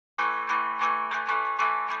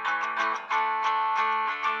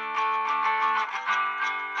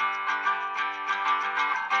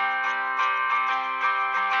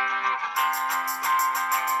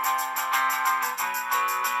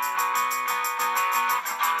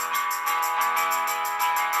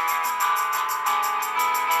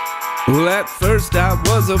Well, at first I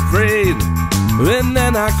was afraid, and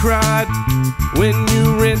then I cried. When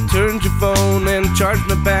you returned your phone and charged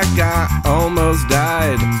me back, I almost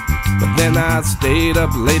died. But then I stayed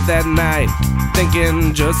up late that night,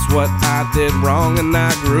 thinking just what I did wrong, and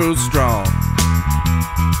I grew strong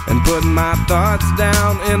and put my thoughts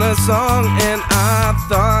down in a song. And I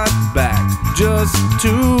thought back just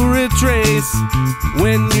to retrace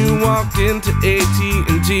when you walked into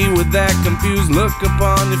AT&T with that confused look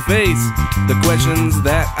upon your face. The questions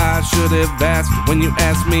that I should have asked when you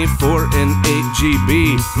asked me for an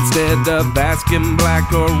 8GB. Instead of asking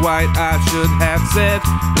black or white, I should have said,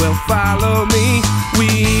 well, follow me.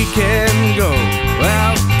 We can go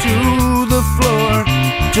out to the floor,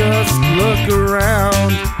 just look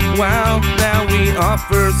around. Wow, now we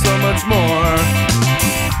offer so much more.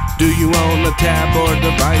 Do you own a tab or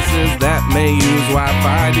devices that may use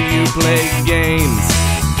Wi-Fi? Do you play games?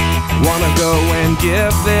 Wanna go and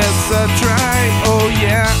give this a try? Oh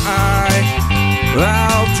yeah,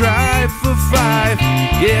 I'll drive for 5.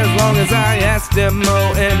 Yeah, as long as I ask,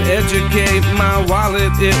 demo, and educate, my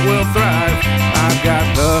wallet, it will thrive. I've got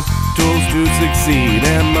the tools to succeed,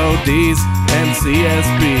 MODs and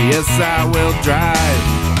CSP. Yes, I will drive.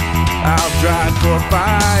 I'll drive for 5.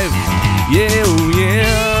 Yeah, oh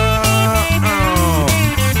yeah.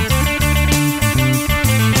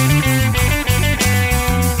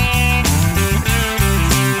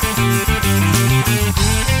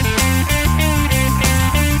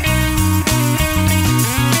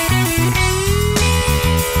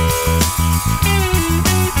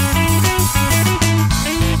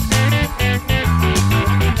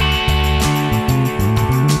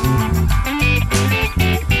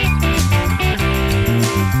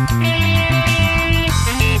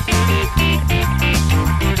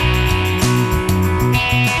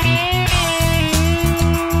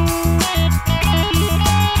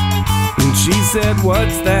 She said,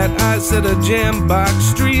 what's that? I said, a jam box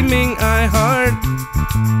streaming iHeart.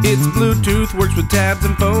 It's Bluetooth, works with tabs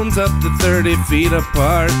and phones up to 30 feet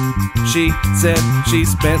apart. She said she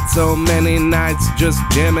spent so many nights just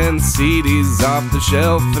jamming CDs off the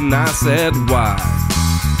shelf, and I said, why?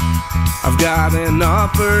 I've got an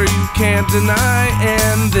offer you can't deny,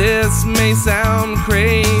 and this may sound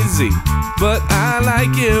crazy, but I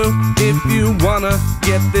like you. If you wanna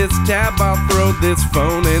get this tab, I'll throw this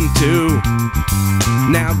phone in too.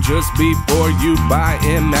 Now just before you buy,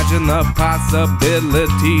 imagine the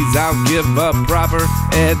possibilities. I'll give a proper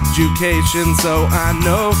education so I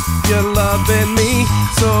know you're loving me.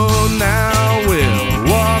 So now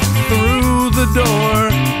we'll walk through the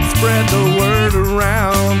door, spread the word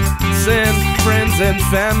around, send friends and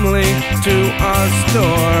family to our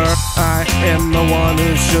store. I am the one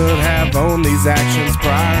who should have owned these actions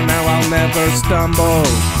prior. Now I'll never stumble.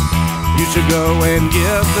 You should go and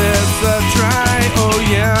give this a try. Oh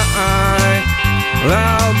yeah,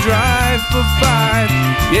 I'll drive for 5.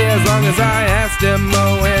 Yeah, as long as I ask,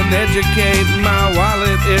 demo, and educate, my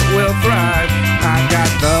wallet, it will thrive. I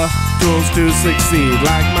got the tools to succeed,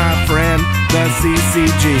 like my friend, the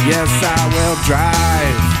CCG. Yes, I will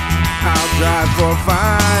drive. I'll drive for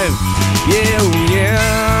 5. Yeah, oh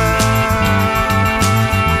yeah.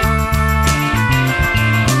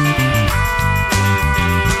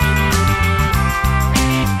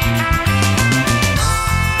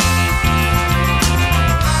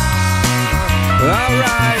 All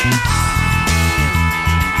right.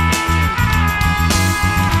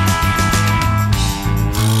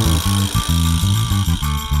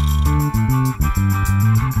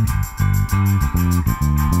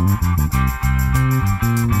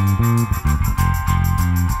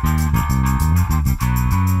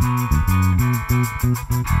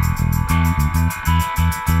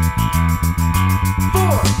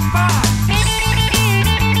 Four, five.